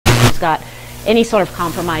got any sort of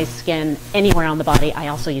compromised skin anywhere on the body. I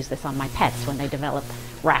also use this on my pets when they develop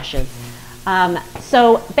rashes.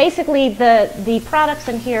 So basically the products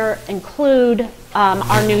in here include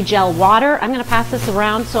our new gel water. I'm going to pass this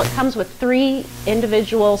around. So it comes with 3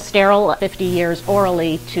 individual sterile 50 years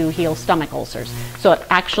orally to heal stomach ulcers. So it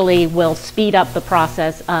actually will speed up the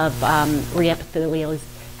process of reepithelialization.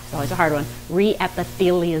 It's always a hard one.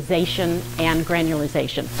 Reepithelialization and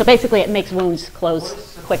granulization. So basically it makes wounds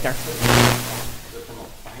close quicker.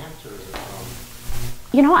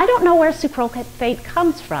 You know, I don't know where sucralfate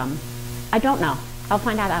comes from. I don't know. I'll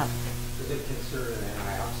find that out. Is it considered an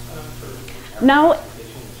antioxidant? Or no,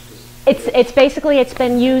 it's basically, it's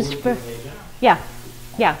been used for, yeah.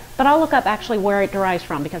 But I'll look up actually where it derives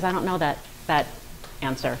from because I don't know that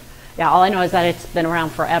answer. Yeah, all I know is that it's been around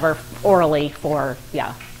forever orally for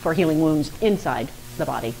healing wounds inside the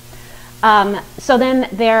body. So then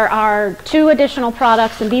there are 2 additional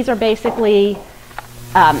products, and these are basically,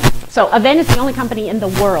 so Aven is the only company in the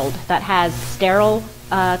world that has sterile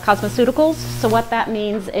cosmeceuticals. So what that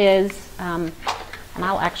means is, and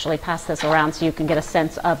I'll actually pass this around so you can get a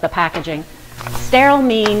sense of the packaging. Sterile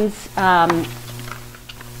means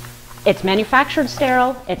it's manufactured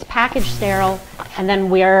sterile, it's packaged sterile, and then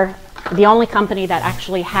we're the only company that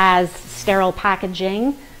actually has sterile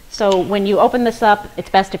packaging. So when you open this up, it's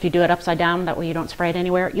best if you do it upside down, that way you don't spray it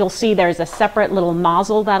anywhere. You'll see there's a separate little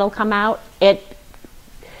nozzle that'll come out. It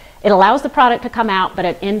allows the product to come out, but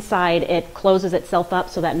inside it closes itself up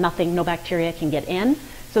so that no bacteria can get in.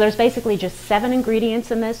 So there's basically just 7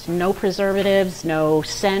 ingredients in this, no preservatives, no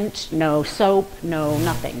scent, no soap, no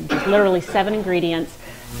nothing. Just literally 7 ingredients.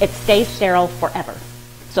 It stays sterile forever.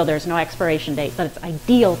 So there's no expiration date, but it's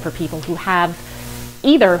ideal for people who have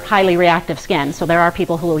either highly reactive skin. So there are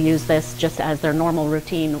people who will use this just as their normal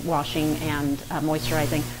routine washing and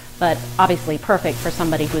moisturizing, but obviously perfect for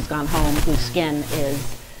somebody who's gone home whose skin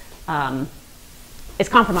is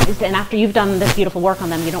compromised, and after you've done this beautiful work on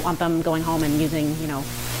them, you don't want them going home and using, you know,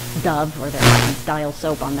 Dove or their style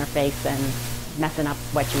soap on their face and messing up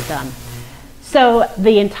what you've done. So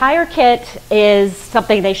the entire kit is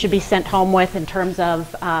something they should be sent home with in terms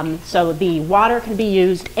of, so the water can be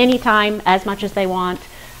used anytime, as much as they want.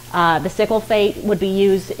 The cyclophae would be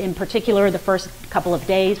used in particular the first couple of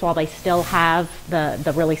days while they still have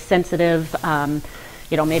the really sensitive,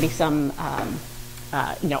 you know, maybe some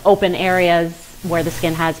you know, open areas where the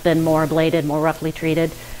skin has been more ablated, more roughly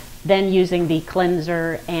treated. Then using the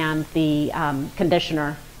cleanser and the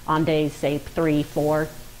conditioner on days, say 3, 4,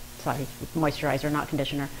 sorry, moisturizer, not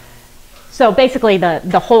conditioner. So basically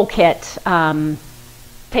the whole kit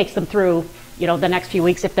takes them through, you know, the next few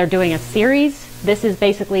weeks. If they're doing a series, this is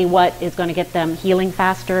basically what is going to get them healing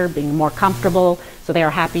faster, being more comfortable, so they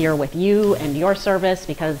are happier with you and your service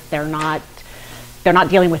because they're not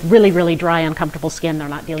dealing with really, really dry, uncomfortable skin. They're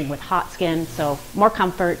not dealing with hot skin. So more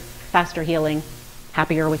comfort, faster healing,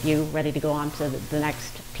 happier with you, ready to go on to the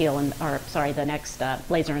next peel the next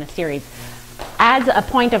laser in a series. As a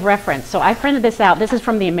point of reference, so I printed this out. This is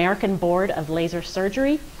from the American Board of Laser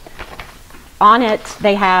Surgery. On it,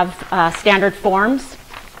 they have standard forms.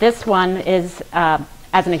 This one is,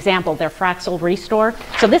 as an example, their Fraxel Restore.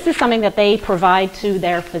 So this is something that they provide to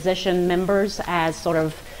their physician members as sort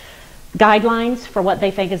of guidelines for what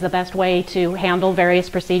they think is the best way to handle various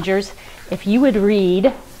procedures. If you would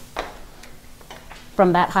read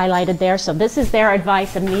from that highlighted there, so this is their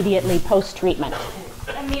advice immediately post-treatment.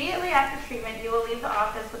 Immediately after treatment, you will leave the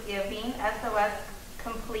office with the Avene SOS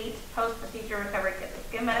Complete Post-Procedure Recovery Kit, the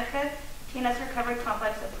Skin Medica TNS Recovery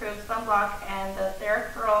Complex approved sunblock, and the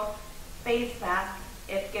TheraCurl face mask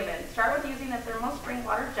if given. Start with using the thermal spring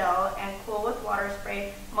water gel and cool with water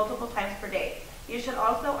spray multiple times per day. You should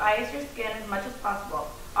also ice your skin as much as possible.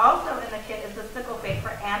 Also in the kit is the cyclophae for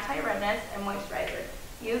anti-redness and moisturizer.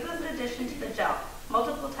 Use as an addition to the gel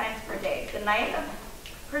multiple times per day. The night of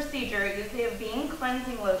procedure, use the Avene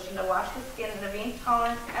cleansing lotion to wash the skin with Avene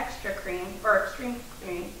Tolerance Extra Cream or Extreme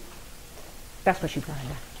Cream. That's what you got.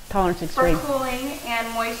 Tolerance Extreme. For cooling and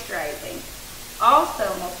moisturizing. Also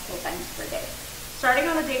multiple times per day. Starting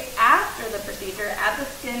on the day after the procedure, add the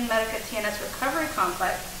Skin Medica TNS Recovery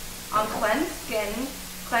Complex on cleansed skin.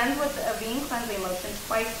 Cleanse with the Avene cleansing lotion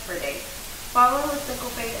twice per day. Follow with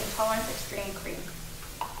cyclophae and Tolerance Extreme Cream.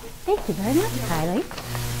 Thank you very much, Kylie.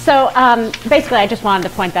 So basically, I just wanted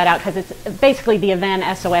to point that out because it's basically the Aven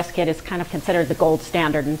SOS kit is kind of considered the gold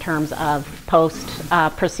standard in terms of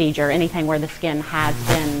post-procedure, anything where the skin has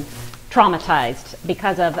been traumatized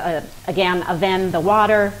because of, again, Aven, the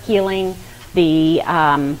water, healing, the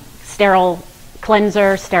sterile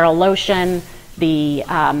cleanser, sterile lotion, the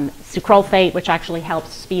sucralfate, which actually helps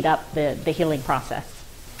speed up the healing process.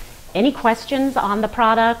 Any questions on the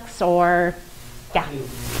products or, yeah? Do you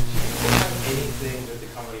have anything that the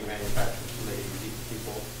company manufactures to make it easy for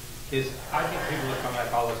people? Because I think people that come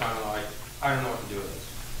back all the time are like, I don't know what to do with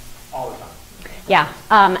this. All the time. Yeah,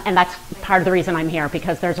 and that's part of the reason I'm here,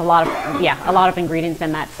 because there's a lot of ingredients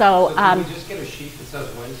in that. So can we just get a sheet that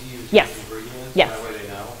says when to use yes, these ingredients? yes, That way they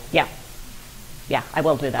know? yeah, yeah, I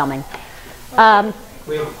will do that.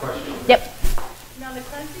 We have a question. Yep. Now the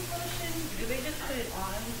cleansing lotion, do they just put it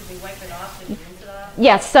on? Do they wipe it off and rinse it off?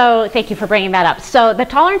 Yes, so thank you for bringing that up. So the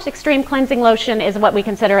Tolerance Extreme Cleansing Lotion is what we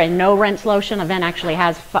consider a no-rinse lotion. Event actually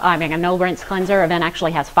has, a no-rinse cleanser. Event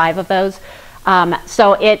actually has 5 of those.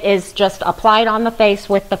 So it is just applied on the face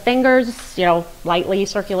with the fingers, lightly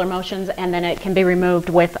circular motions, and then it can be removed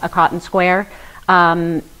with a cotton square.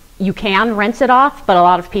 You can rinse it off, but a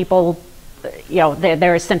lot of people,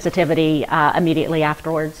 there is sensitivity immediately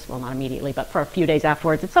afterwards. Well, not immediately, but for a few days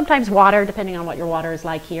afterwards. It's sometimes water, depending on what your water is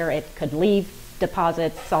like here. It could leave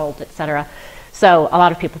deposits, salt, etc. So a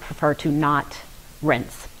lot of people prefer to not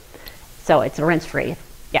rinse. So it's rinse-free.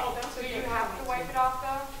 Yeah. Oh, so you have to wipe it off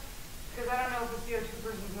though? Because I don't know if the CO2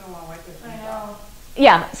 person's going to want to wipe this. I know.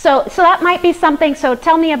 Yeah, so that might be something. So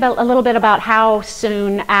tell me a little bit about how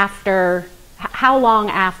long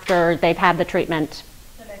after they've had the treatment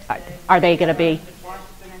are they going to be? Wash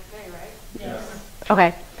it the next day, right? Yes.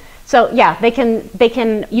 Okay, so yeah,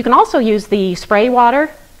 you can also use the spray water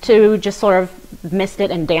to just sort of mist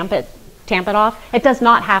it and tamp it off. It does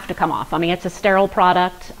not have to come off. I mean, it's a sterile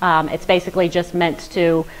product. It's basically just meant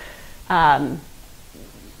to, to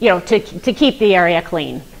keep the area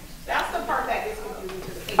clean. That's the part that is confusing to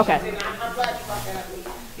the patients. Okay. And I'm glad you brought that up, Lee,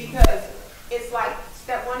 because it's like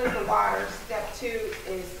step 1 is the water, step 2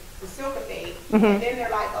 is the Silcophate, and then they're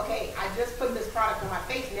like, okay, I just put this product on my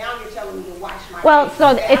face. Now you're telling me to wash my Well, face.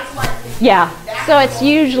 so That's it's, why it's yeah, that's so it's the-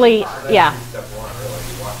 usually, yeah. Step 1, really,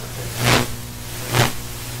 you wash your face.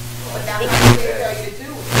 But that's what they tell you to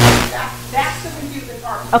do. That's the confusing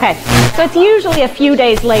part. Okay, so it's usually a few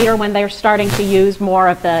days later when they're starting to use more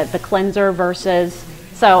of the cleanser versus,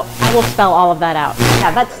 so I will spell all of that out.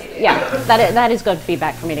 Yeah, that is good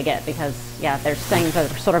feedback for me to get, because yeah, there's things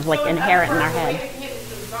that are sort of like So inherent in our other words, head. the way the kit is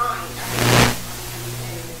designed,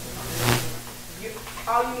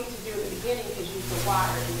 all you need to do in the beginning is use the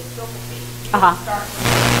water and the Silcophate. You Uh-huh. don't start from the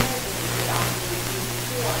beginning and get out and use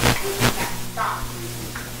before, and you have to stop.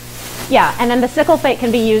 Yeah, and then the sickle fate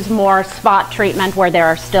can be used more spot treatment where there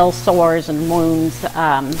are still sores and wounds.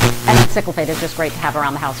 And sickle fate is just great to have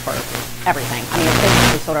around the house for everything. I mean, it's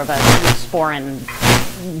basically sort of a sporin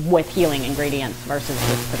with healing ingredients versus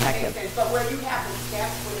just protective. Makes sense. But where you have the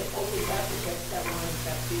steps, when it only does it just step 1 and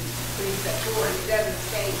step 2, then step 4, and it doesn't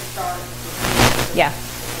stay started. Yeah,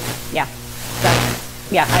 yeah. So,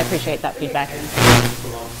 yeah, I appreciate that feedback.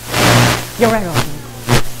 You're very welcome.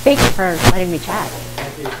 Thank you for letting me chat.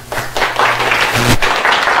 Thank you.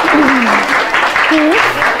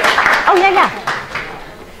 Oh, yeah.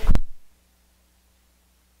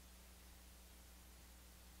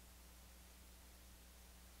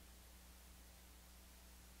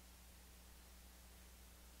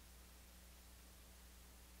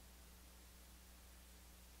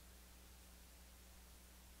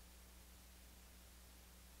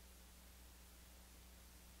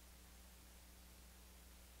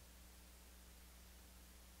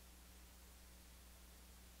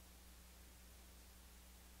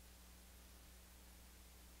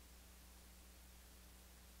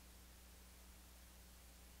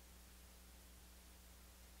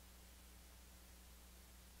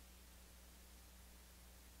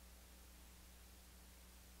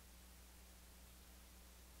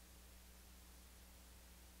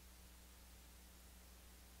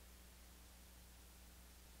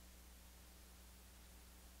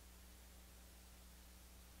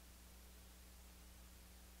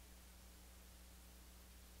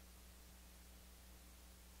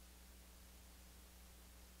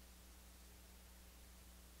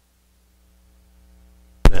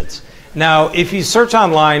 Now, if you search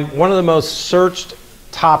online, one of the most searched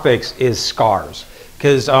topics is scars,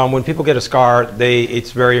 because when people get a scar,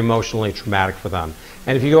 it's very emotionally traumatic for them.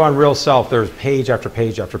 And if you go on Real Self, there's page after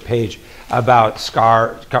page after page about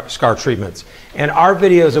scar treatments. And our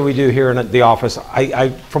videos that we do here in the office,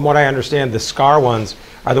 from what I understand, the scar ones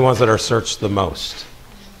are the ones that are searched the most.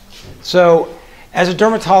 So, as a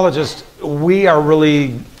dermatologist, we are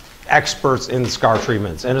really experts in scar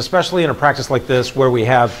treatments, and especially in a practice like this where we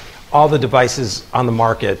have all the devices on the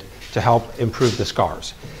market to help improve the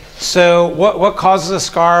scars. So what causes a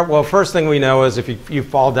scar? Well, first thing we know is if you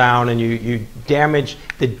fall down and you damage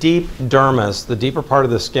the deep dermis, the deeper part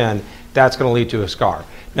of the skin, that's going to lead to a scar.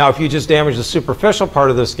 Now, if you just damage the superficial part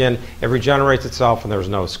of the skin, it regenerates itself and there's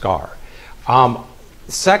no scar.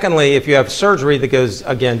 Secondly, if you have surgery that goes,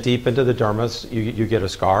 again, deep into the dermis, you get a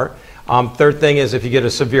scar. Third thing is if you get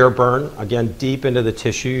a severe burn, again, deep into the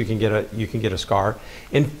tissue, you can get a scar.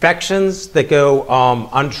 Infections that go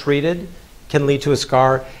untreated can lead to a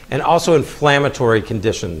scar, and also inflammatory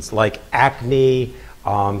conditions like acne,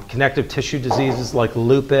 connective tissue diseases like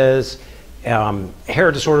lupus,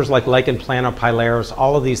 hair disorders like lichen planopilaris.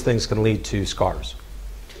 All of these things can lead to scars.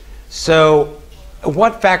 So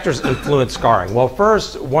what factors influence scarring? Well,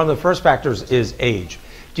 first, one of the first factors is age.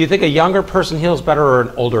 Do you think a younger person heals better or an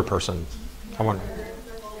older person? I wonder.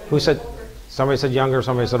 Who said? Somebody said younger,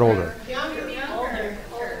 somebody said older.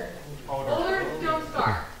 Older don't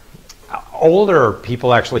scar. Older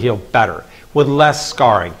people actually heal better with less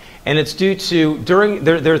scarring. And it's due to,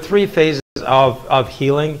 there are 3 phases of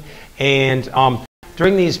healing. And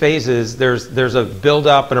during these phases, there's a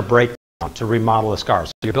build-up and a breakdown to remodel a scar.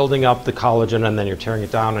 So you're building up the collagen and then you're tearing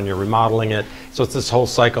it down and you're remodeling it. So it's this whole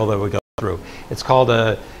cycle that we go through. It's called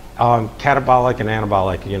a catabolic and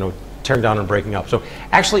anabolic, tearing down and breaking up. So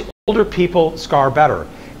actually older people scar better.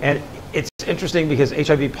 And it's interesting because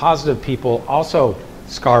HIV positive people also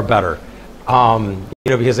scar better,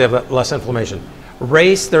 because they have less inflammation.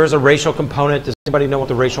 Race, there is a racial component. Does anybody know what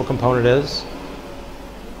the racial component is?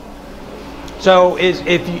 So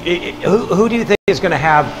who do you think is going to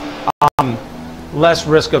have less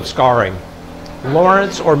risk of scarring?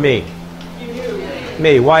 Lawrence or me?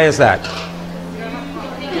 Me. Why is that?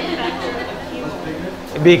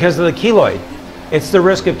 Because of the keloid. It's the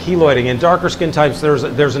risk of keloiding. In darker skin types,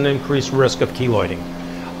 there's an increased risk of keloiding.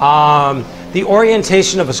 The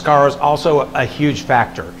orientation of a scar is also a huge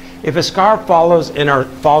factor. If a scar falls in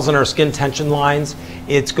our skin tension lines,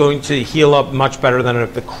 it's going to heal up much better than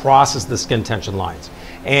if it crosses the skin tension lines.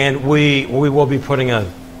 And we will be putting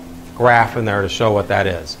a graph in there to show what that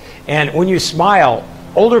is. And when you smile,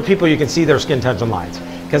 older people, you can see their skin tension lines.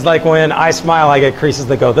 Because like when I smile, I get creases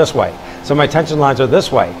that go this way. So my tension lines are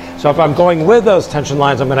this way. So if I'm going with those tension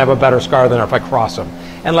lines, I'm going to have a better scar than if I cross them.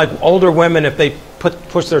 And like older women, if they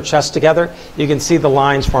push their chest together, you can see the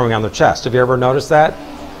lines forming on their chest. Have you ever noticed that?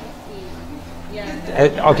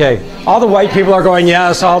 Okay, all the white people are going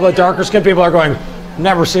yes, all the darker skinned people are going,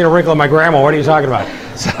 never seen a wrinkle in my grandma, what are you talking about?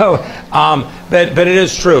 So, but it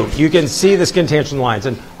is true. You can see the skin tension lines.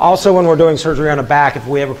 And also when we're doing surgery on a back, if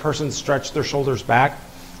we have a person stretch their shoulders back,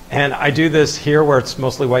 and I do this here where it's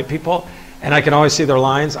mostly white people, and I can always see their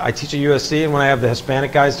lines. I teach at USC, and when I have the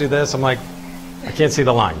Hispanic guys do this, I'm like, I can't see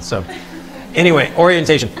the lines. So anyway,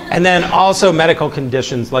 orientation. And then also medical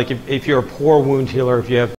conditions, like if you're a poor wound healer, if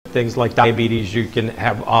you have things like diabetes, you can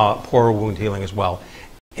have poor wound healing as well.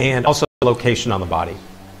 And also location on the body.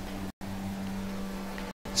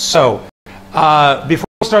 So before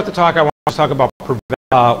we start the talk, I want to talk about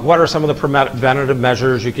what are some of the preventative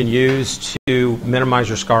measures you can use to minimize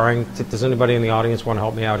your scarring. Does anybody in the audience want to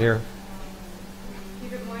help me out here?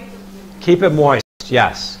 Keep it moist. Keep it moist,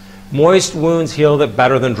 yes. Moist wounds heal it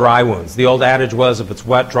better than dry wounds. The old adage was if it's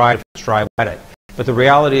wet, dry it. If it's dry, wet it. But the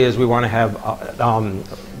reality is we want to have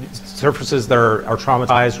surfaces that are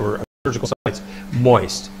traumatized or surgical sites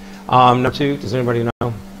moist. Number 2, does anybody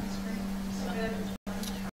know?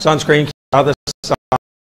 Sunscreen. This is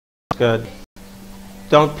good.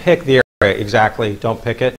 Don't pick the area exactly. Don't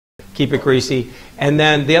pick it. Keep it greasy. And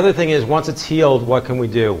then the other thing is once it's healed, what can we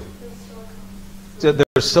do? So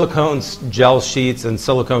there's silicone gel sheets and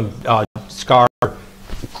silicone scar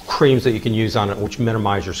creams that you can use on it, which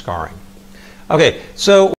minimize your scarring. Okay,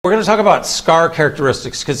 so we're going to talk about scar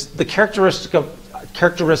characteristics because the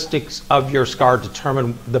characteristics of your scar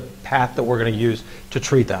determine the path that we're going to use to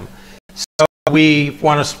treat them. So we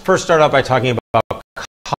want to first start out by talking about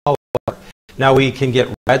color. Now we can get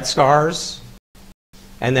red scars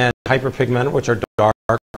and then hyperpigmented, which are dark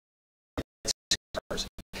scars.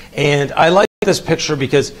 And I like this picture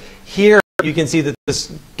because here you can see that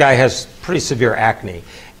this guy has pretty severe acne.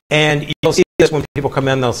 And you'll see this when people come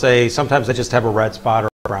in, they'll say sometimes they just have a red spot or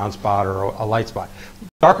a brown spot or a light spot.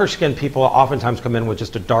 Darker skinned people oftentimes come in with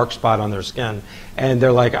just a dark spot on their skin and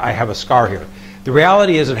they're like, I have a scar here. The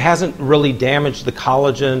reality is it hasn't really damaged the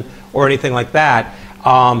collagen or anything like that,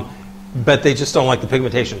 but they just don't like the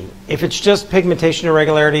pigmentation. If it's just pigmentation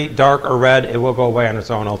irregularity, dark or red, it will go away on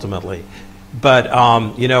its own ultimately. But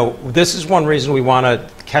this is one reason we want to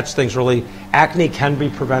catch things early. Acne can be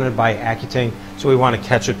prevented by Accutane, so we want to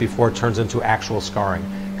catch it before it turns into actual scarring.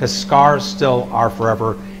 Because scars still are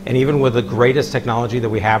forever, and even with the greatest technology that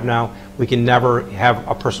we have now, we can never have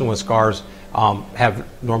a person with scars have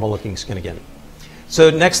normal looking skin again. So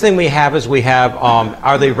next thing we have is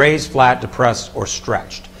are they raised, flat, depressed, or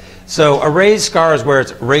stretched? So a raised scar is where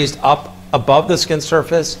it's raised up above the skin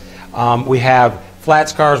surface. We have flat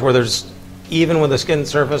scars where there's even with the skin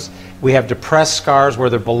surface. We have depressed scars where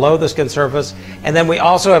they're below the skin surface. And then we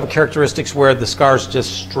also have characteristics where the scars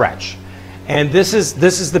just stretch. And this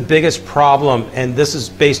is the biggest problem, and this is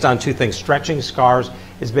based on two things. Stretching scars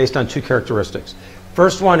is based on two characteristics.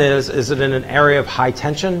 First one is it in an area of high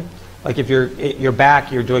tension? Like if your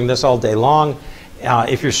back, you're doing this all day long.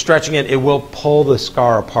 If you're stretching it, it will pull the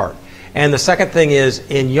scar apart. And the second thing is,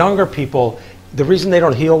 in younger people, the reason they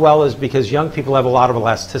don't heal well is because young people have a lot of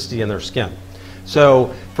elasticity in their skin.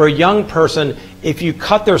 So for a young person, if you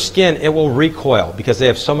cut their skin, it will recoil because they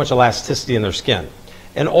have so much elasticity in their skin.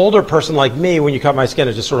 An older person like me, when you cut my skin,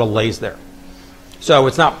 it just sort of lays there. So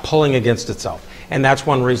it's not pulling against itself. And that's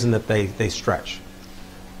one reason that they stretch.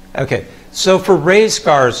 Okay, so for raised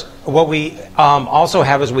scars, what we also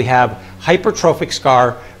have is we have hypertrophic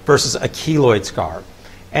scar versus a keloid scar.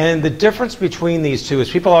 And the difference between these two is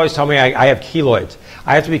people always tell me I have keloids.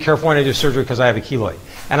 I have to be careful when I do surgery because I have a keloid.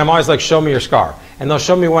 And I'm always like, show me your scar. And they'll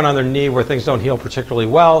show me one on their knee where things don't heal particularly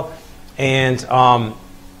well. And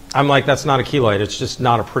I'm like, that's not a keloid. It's just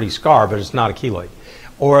not a pretty scar, but it's not a keloid.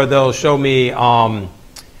 Or they'll show me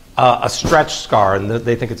a stretch scar, and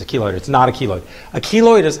they think it's a keloid. It's not a keloid. A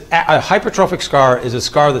keloid is a hypertrophic scar is a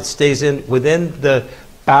scar that stays within the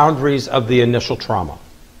boundaries of the initial trauma.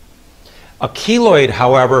 A keloid,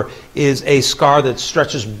 however, is a scar that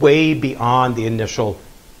stretches way beyond the initial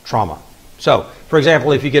trauma. So, for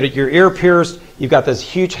example, if you get your ear pierced, you've got this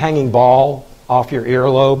huge hanging ball off your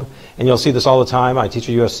earlobe, and you'll see this all the time. I teach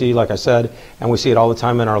at USC, like I said, and we see it all the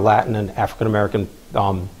time in our Latin and African American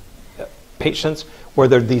patients, where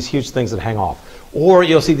there are these huge things that hang off. Or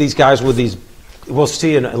you'll see these guys with these, we'll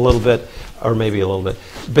see in a little bit, or maybe a little bit,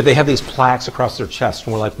 but they have these plaques across their chest,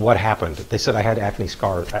 and we're like, what happened? They said, I had acne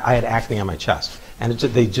scars. I had acne on my chest. And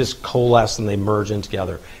they just coalesce and they merge in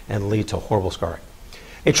together and lead to horrible scarring.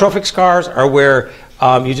 Atrophic scars are where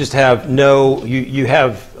you just have you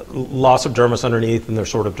have loss of dermis underneath, and they're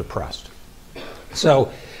sort of depressed.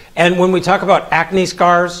 So, and when we talk about acne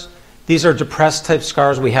scars, these are depressed type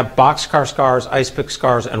scars. We have boxcar scars, ice pick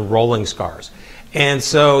scars, and rolling scars. And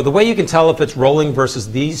so the way you can tell if it's rolling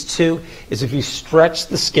versus these two is if you stretch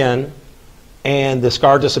the skin and the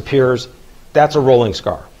scar disappears, that's a rolling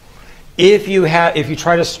scar. If you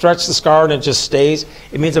try to stretch the scar and it just stays,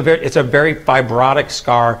 it means it's a very fibrotic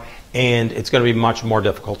scar, and it's going to be much more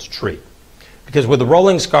difficult to treat. Because with the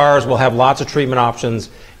rolling scars, we'll have lots of treatment options,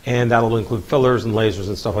 and that'll include fillers and lasers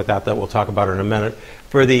and stuff like that we'll talk about in a minute.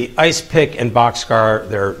 For the ice pick and box scar,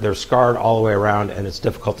 they're scarred all the way around, and it's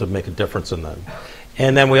difficult to make a difference in them.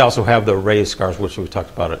 And then we also have the raised scars, which we talked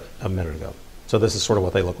about a minute ago. So this is sort of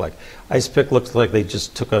what they look like. Ice pick looks like they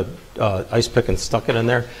just took a ice pick and stuck it in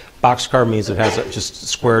there. Box scar means it has just a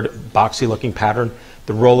squared, boxy looking pattern.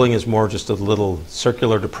 The rolling is more just a little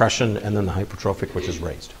circular depression, and then the hypertrophic, which is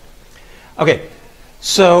raised. Okay,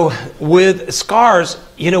 so with scars,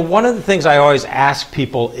 one of the things I always ask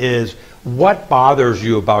people is, what bothers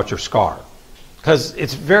you about your scar? Because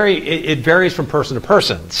it varies from person to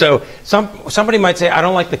person. So somebody might say, I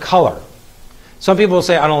don't like the color. Some people will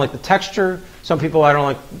say, I don't like the texture. Some people, I don't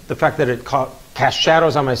like the fact that it casts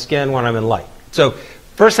shadows on my skin when I'm in light. So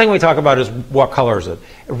first thing we talk about is, what color is it?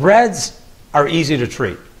 Reds are easy to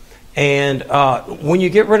treat. And when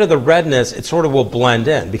you get rid of the redness, it sort of will blend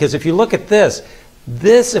in. Because if you look at this,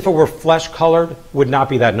 if it were flesh colored, would not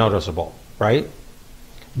be that noticeable, right?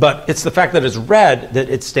 But it's the fact that it's red that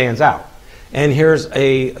it stands out. And here's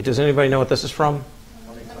does anybody know what this is from?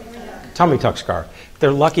 Tummy tuck scar.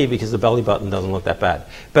 They're lucky because the belly button doesn't look that bad.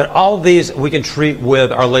 But all of these we can treat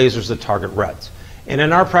with our lasers that target reds. And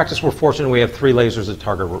in our practice, we're fortunate we have 3 lasers that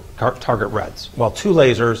target reds. Well, 2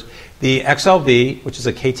 lasers, the XLV, which is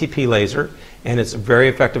a KTP laser, and it's very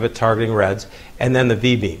effective at targeting reds, and then the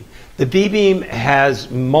V-beam. The V-beam has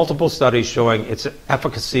multiple studies showing its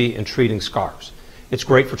efficacy in treating scars. It's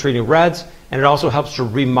great for treating reds, and it also helps to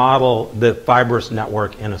remodel the fibrous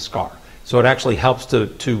network in a scar. So it actually helps to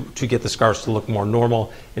get the scars to look more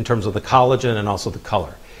normal in terms of the collagen and also the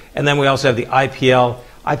color. And then we also have the IPL.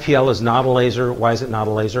 IPL is not a laser. Why is it not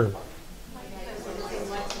a laser?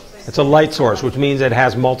 It's a light source, which means it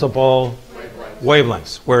has multiple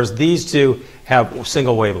wavelengths, whereas these two have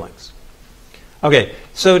single wavelengths. Okay,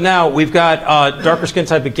 so now we've got darker skin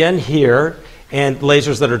type again here, and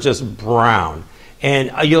lasers that are just brown.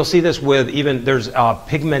 And you'll see this with there's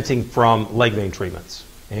pigmenting from leg vein treatments.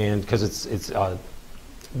 And because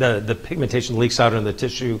the pigmentation leaks out into the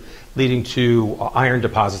tissue, leading to iron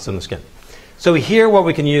deposits in the skin. So here what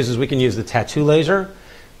we can use is we can use the tattoo laser.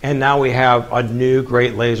 And now we have a new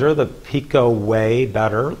great laser, the Pico Way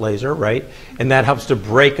Better laser, right? And that helps to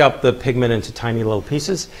break up the pigment into tiny little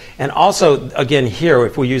pieces. And also, again, here,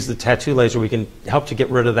 if we use the tattoo laser, we can help to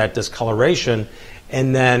get rid of that discoloration,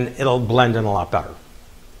 and then it'll blend in a lot better.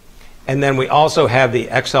 And then we also have the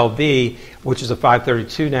XLB, which is a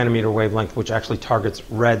 532 nanometer wavelength, which actually targets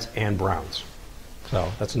reds and browns.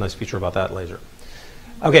 So that's a nice feature about that laser.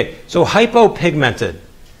 Okay, so hypopigmented.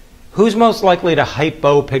 Who's most likely to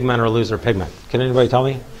hypopigment or lose their pigment? Can anybody tell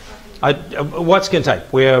me? What skin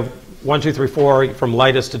type? We have 1, 2, 3, 4 from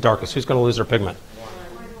lightest to darkest. Who's going to lose their pigment?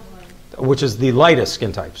 Which is the lightest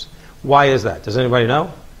skin types. Why is that? Does anybody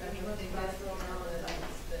know?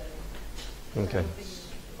 Okay.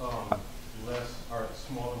 Less are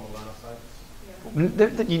smaller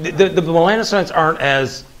melanocytes. The melanocytes aren't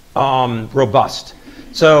as robust.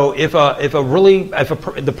 So if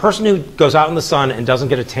the person who goes out in the sun and doesn't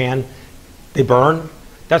get a tan, they burn.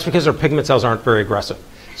 That's because their pigment cells aren't very aggressive.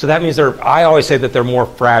 So that means I always say that they're more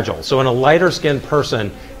fragile. So in a lighter skinned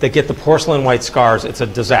person that get the porcelain white scars, it's a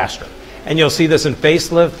disaster. And you'll see this in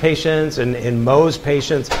facelift patients and in Mohs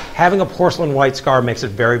patients. Having a porcelain white scar makes it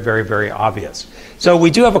very, very, very obvious. So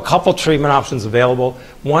we do have a couple treatment options available.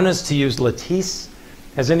 One is to use Latisse.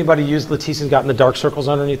 Has anybody used Latisse and gotten the dark circles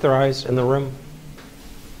underneath their eyes in the room?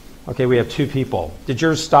 Okay, we have 2 people. Did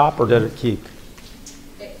yours stop or did it keep?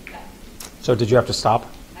 So did you have to stop?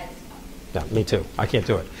 I had to stop. Yeah, me too. I can't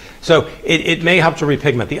do it. So it may help to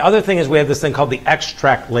repigment. The other thing is we have this thing called the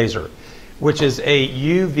extract laser, which is a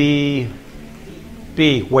UVB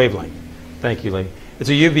wavelength. Thank you, Lee.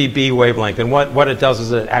 It's a UVB wavelength, and what it does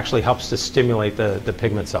is it actually helps to stimulate the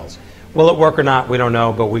pigment cells. Will it work or not? We don't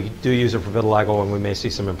know, but we do use it for vitiligo, and we may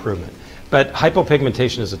see some improvement. But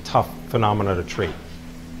hypopigmentation is a tough phenomenon to treat.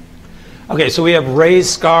 Okay, so we have raised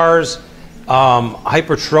scars,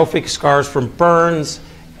 hypertrophic scars from burns,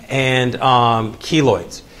 and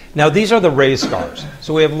keloids. Now, these are the raised scars.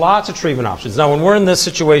 So we have lots of treatment options. Now, when we're in this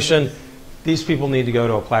situation, these people need to go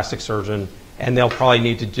to a plastic surgeon, and they'll probably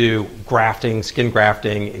need to do grafting, skin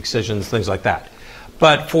grafting, excisions, things like that.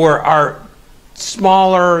 But for our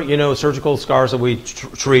smaller, surgical scars that we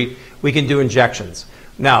treat, we can do injections.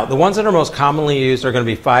 Now, the ones that are most commonly used are going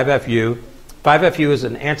to be 5-FU. 5-FU is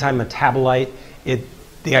an anti-metabolite.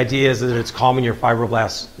 The idea is that it's calming your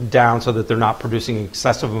fibroblasts down so that they're not producing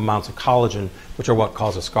excessive amounts of collagen, which are what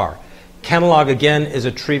cause a scar. Kenalog, again, is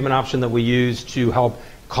a treatment option that we use to help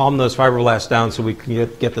calm those fibroblasts down so we can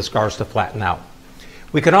get the scars to flatten out.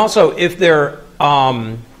 We can also, if they're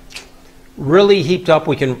really heaped up,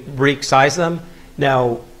 we can re-excise them.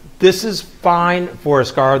 Now, this is fine for a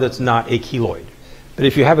scar that's not a keloid. But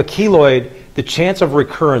if you have a keloid, the chance of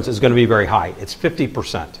recurrence is going to be very high. It's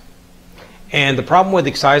 50%. And the problem with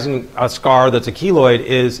excising a scar that's a keloid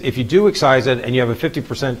is if you do excise it and you have a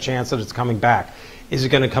 50% chance that it's coming back, is it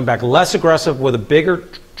going to come back less aggressive with a bigger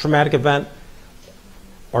traumatic event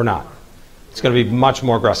or not? It's going to be much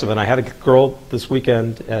more aggressive. And I had a girl this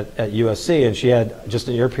weekend at USC, and she had just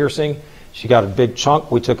an ear piercing. She got a big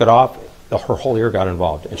chunk. We took it off. Her whole ear got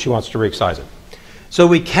involved, and she wants to re-excise it. So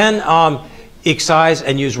we can excise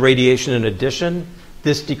and use radiation in addition.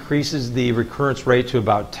 This decreases the recurrence rate to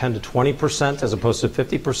about 10 to 20% as opposed to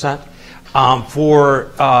 50%.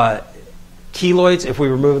 For keloids, if we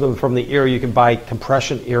remove them from the ear, you can buy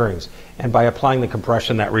compression earrings. And by applying the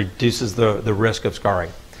compression, that reduces the risk of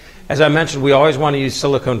scarring. As I mentioned, we always want to use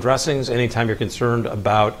silicone dressings anytime you're concerned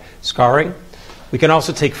about scarring. We can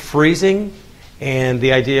also take freezing. And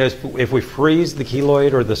the idea is if we freeze the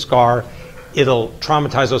keloid or the scar, it'll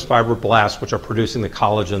traumatize those fibroblasts, which are producing the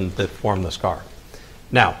collagen that form the scar.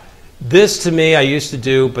 Now, this to me I used to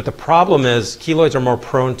do, but the problem is keloids are more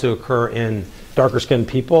prone to occur in darker skinned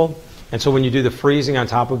people. And so when you do the freezing on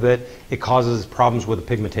top of it, it causes problems with the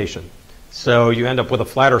pigmentation. So you end up with a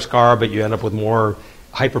flatter scar, but you end up with more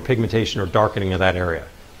hyperpigmentation or darkening of that area,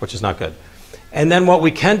 which is not good. And then what we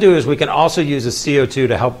can do is we can also use a CO2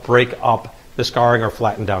 to help break up the scarring or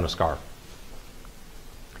flatten down a scar.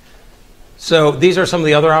 So these are some of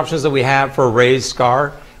the other options that we have for a raised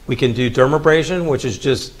scar. We can do dermabrasion, which is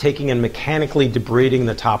just taking and mechanically debriding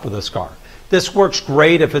the top of the scar. This works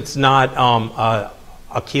great if it's not a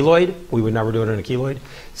keloid. We would never do it in a keloid.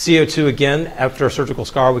 CO2, again, after a surgical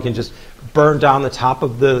scar, we can just burn down the top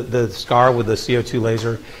of the scar with the CO2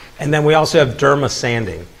 laser. And then we also have derma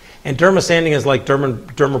sanding. And derma sanding is like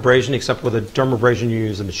dermabrasion, except with a dermabrasion you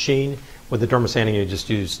use a machine. With the derma sanding, you just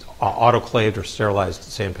use autoclaved or sterilized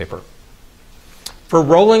sandpaper. For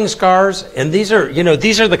rolling scars, and these are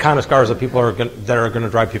the kind of scars that that are going to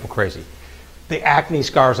drive people crazy. the acne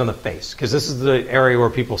scars on the face, because this is the area where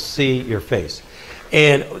people see your face.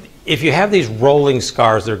 And if you have these rolling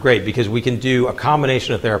scars, they're great because we can do a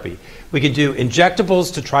combination of therapy. We can do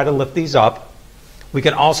injectables to try to lift these up. We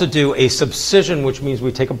can also do a subcision, which means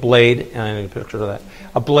we take a blade, and I need a picture of that,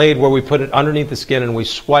 a blade where we put it underneath the skin and we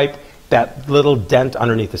swipe that little dent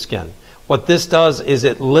underneath the skin. What this does is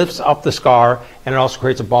it lifts up the scar, and it also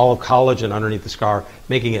creates a ball of collagen underneath the scar,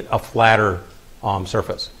 making it a flatter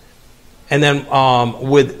surface. And then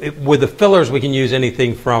with the fillers, we can use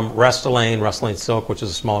anything from Restylane Silk, which is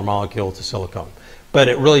a smaller molecule, to silicone. But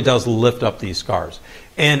it really does lift up these scars.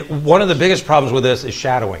 And one of the biggest problems with this is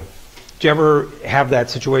shadowing. Do you ever have that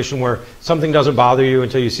situation where something doesn't bother you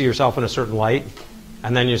until you see yourself in a certain light,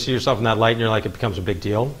 and then you see yourself in that light and you're like, it becomes a big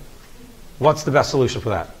deal? What's the best solution for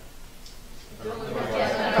that?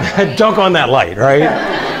 Dunk on that light, right?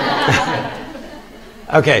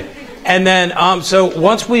 Okay. And then, so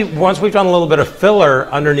once we've done a little bit of filler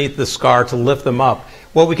underneath the scar to lift them up,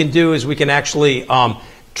 what we can do is we can actually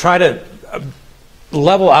try to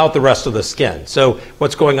level out the rest of the skin. So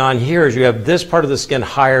what's going on here is you have this part of the skin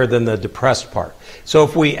higher than the depressed part. So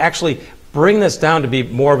if we actually bring this down to be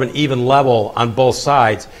more of an even level on both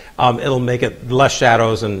sides, it'll make it less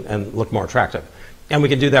shadows and look more attractive. And we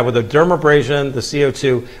can do that with the dermabrasion, the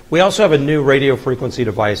CO2. We also have a new radio frequency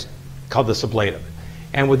device called the Sublative.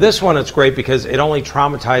 And with this one, it's great because it only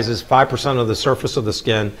traumatizes 5% of the surface of the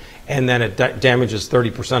skin, and then it damages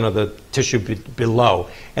 30% of the tissue below.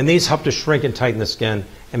 And these help to shrink and tighten the skin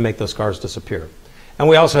and make those scars disappear. And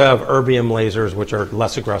we also have erbium lasers, which are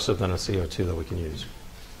less aggressive than a CO2 that we can use.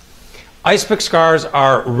 Ice pick scars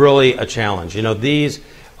are really a challenge. You know, these,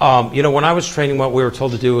 when I was training, what we were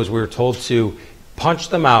told to do is we were told to punch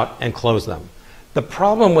them out and close them. The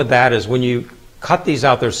problem with that is when you cut these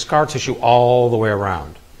out, there's scar tissue all the way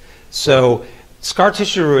around. So scar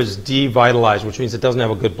tissue is devitalized, which means it doesn't have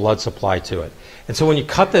a good blood supply to it. And so when you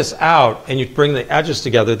cut this out and you bring the edges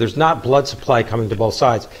together, there's not blood supply coming to both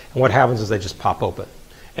sides. And what happens is they just pop open.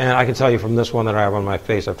 And I can tell you from this one that I have on my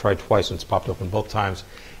face, I've tried twice and it's popped open both times.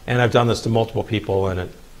 And I've done this to multiple people, and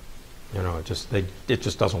it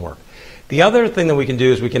just doesn't work. The other thing that we can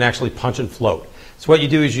do is we can actually punch and float. So what you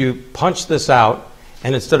do is you punch this out,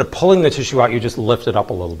 and instead of pulling the tissue out, you just lift it up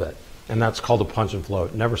a little bit. And that's called a punch and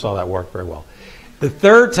float. Never saw that work very well. The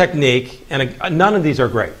third technique, and none of these are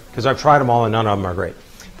great, because I've tried them all and none of them are great.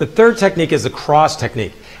 The third technique is the cross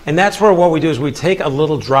technique. And that's where what we do is we take a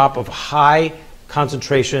little drop of high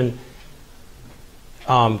concentration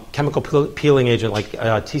chemical peeling agent like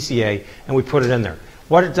TCA, and we put it in there.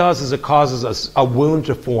 What it does is it causes a wound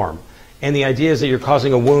to form. And the idea is that you're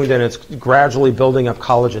causing a wound and it's gradually building up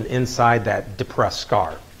collagen inside that depressed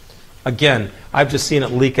scar. Again, I've just seen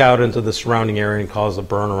it leak out into the surrounding area and cause a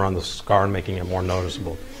burn around the scar and making it more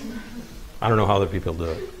noticeable. I don't know how other people do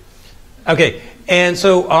it. Okay, and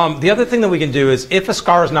so the other thing that we can do is if a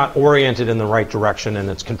scar is not oriented in the right direction and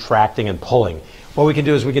it's contracting and pulling, what we can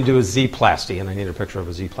do is we can do a Z-plasty, and I need a picture of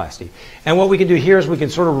a Z-plasty. And what we can do here is we can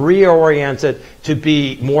sort of reorient it to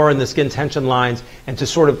be more in the skin tension lines and to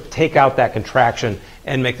sort of take out that contraction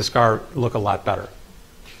and make the scar look a lot better.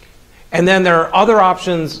 And then there are other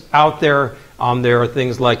options out there. There are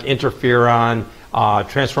things like interferon,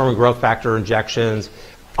 transforming growth factor injections,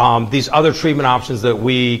 these other treatment options that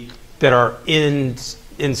are in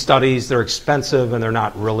studies. They're expensive and they're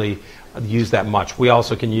not really used that much. We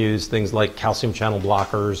also can use things like calcium channel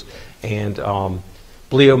blockers and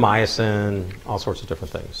bleomycin, all sorts of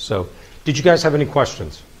different things. So, did you guys have any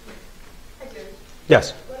questions? I did.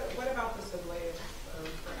 Yes. What about the Sublative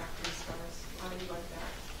for acne scars? How do you like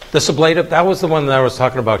that? The Sublative, that was the one that I was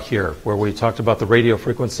talking about here, where we talked about the radio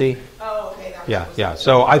frequency. Oh, okay. Yeah.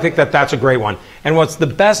 So I think that's a great one. And what's the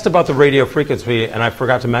best about the radio frequency, and I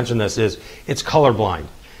forgot to mention this, is it's colorblind.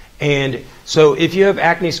 And so if you have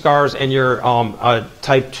acne scars and you're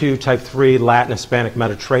type 2, type 3, Latin, Hispanic,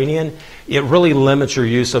 Mediterranean, it really limits your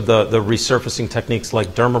use of the resurfacing techniques like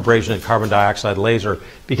dermabrasion and carbon dioxide laser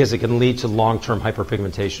because it can lead to long-term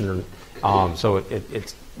hyperpigmentation. So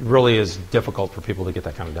it really is difficult for people to get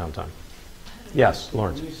that kind of downtime. Yes,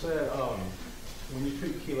 Lawrence. When you said, when you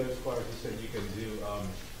treat keloid scars, you said you can do,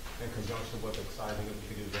 in conjunction with the sizing,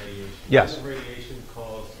 you can do radiation. Yes. Does radiation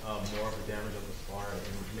cause more of a damage of the scar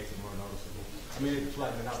and make it more noticeable? I mean, it's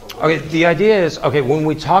flattening out the Okay, the idea is, okay, when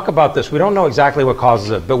we talk about this, we don't know exactly what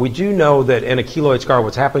causes it, but we do know that in a keloid scar,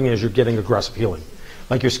 what's happening is you're getting aggressive healing.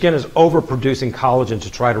 Like your skin is overproducing collagen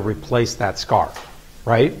to try to replace that scar,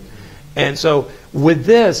 right? And so with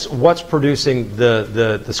this, what's producing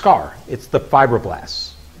the scar? It's the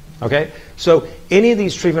fibroblasts. Okay? So any of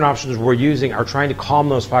these treatment options we're using are trying to calm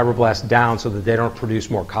those fibroblasts down so that they don't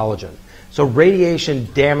produce more collagen. So radiation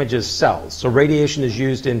damages cells. So radiation is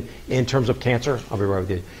used in terms of cancer, I'll be right with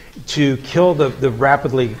you, to kill the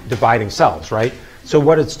rapidly dividing cells, right? So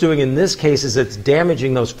what it's doing in this case is it's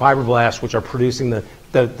damaging those fibroblasts which are producing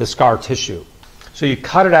the scar tissue. So you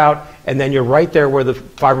cut it out, and then you're right there where the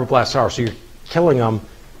fibroblasts are. So you're killing them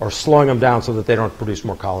or slowing them down so that they don't produce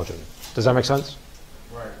more collagen. Does that make sense?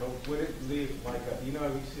 Right, but would it leave like a, you know,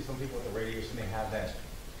 you see some people with the radiation, they have that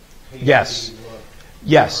pasty Yes. look.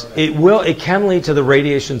 Yes, it will. It can lead to the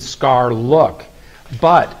radiation scar look,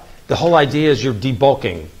 but the whole idea is you're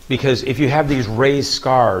debulking, because if you have these raised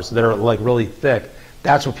scars that are like really thick,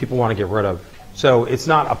 that's what people want to get rid of. So it's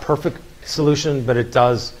not a perfect solution, but it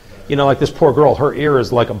does. You know, like this poor girl, her ear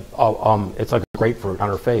is like it's like a grapefruit on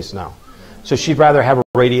her face now. So she'd rather have a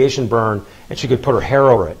radiation burn, and she could put her hair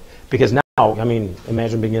over it, because now, I mean,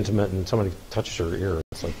 imagine being intimate and somebody touches your ear.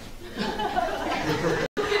 It's like.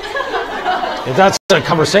 That's a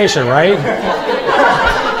conversation, right?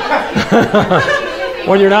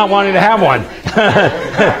 When you're not wanting to have one.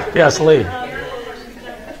 Yes, Lee.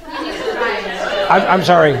 I'm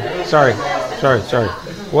sorry. Sorry.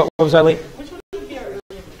 What was that, Lee?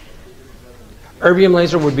 Erbium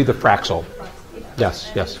laser would be the Fraxel. Yes.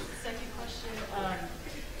 Second question,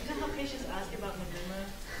 you know how patients ask about Mederma?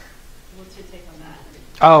 What's your take on that?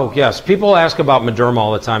 Oh, yes. People ask about Mederma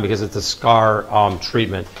all the time because it's a scar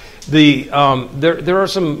treatment. There are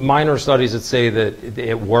some minor studies that say that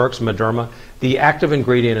it works, Mederma. The active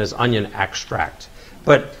ingredient is onion extract.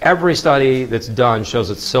 But every study that's done shows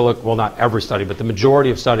that silicone, well, not every study, but the majority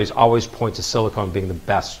of studies always point to silicone being the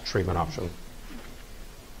best treatment option.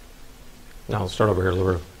 Now, let's start over here,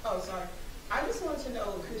 Lou. Oh, sorry. I just wanted to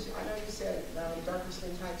know, because I know you said darker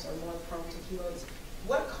skin types are more prone to keloids.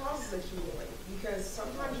 What causes a keloid? Because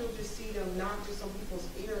sometimes you'll just see them not just on people's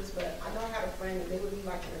ears, but I know I had a friend and they would be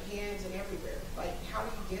like in their hands and everywhere. Like, how do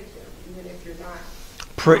you get them, even if you're not?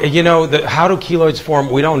 You know, how do keloids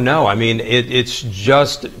form? We don't know. I mean, it's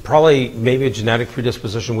just probably maybe a genetic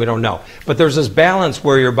predisposition. We don't know. But there's this balance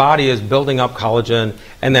where your body is building up collagen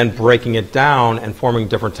and then breaking it down and forming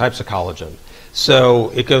different types of collagen.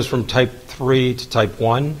 So it goes from type 3 to type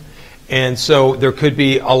 1. And so there could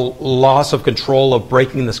be a loss of control of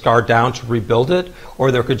breaking the scar down to rebuild it,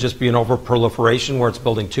 or there could just be an overproliferation where it's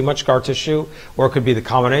building too much scar tissue, or it could be the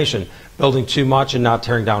combination, building too much and not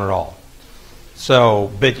tearing down at all.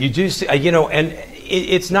 So, but you do see, you know, and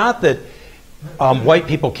it's not that white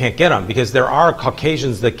people can't get them, because there are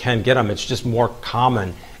Caucasians that can get them. It's just more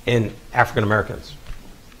common in African Americans.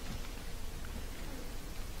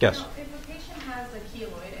 Yes? Now, if a patient has a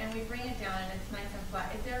keloid and we bring it down and it's nice and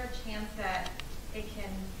flat, is there a chance that it can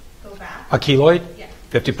go back? A keloid? Yes.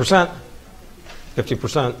 50%.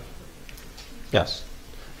 50%. Yes.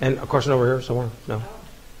 And a question over here somewhere? No?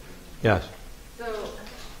 Yes. So,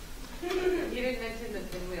 you didn't mention the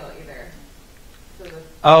pinwheel either. So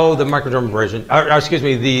Oh, the microdermabrasion. Excuse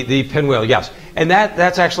me, the pinwheel, yes. And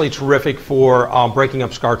that's actually terrific for breaking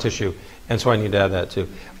up scar tissue. And so I need to add that too.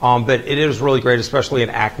 But it is really great, especially in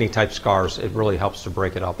acne type scars. It really helps to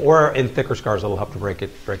break it up. Or in thicker scars, it'll help to break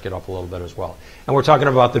it up a little bit as well. And we're talking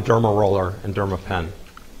about the derma roller and derma pen.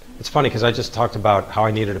 It's funny because I just talked about how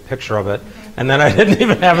I needed a picture of it, and then I didn't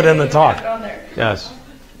even have it in the talk. Yes.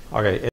 Okay.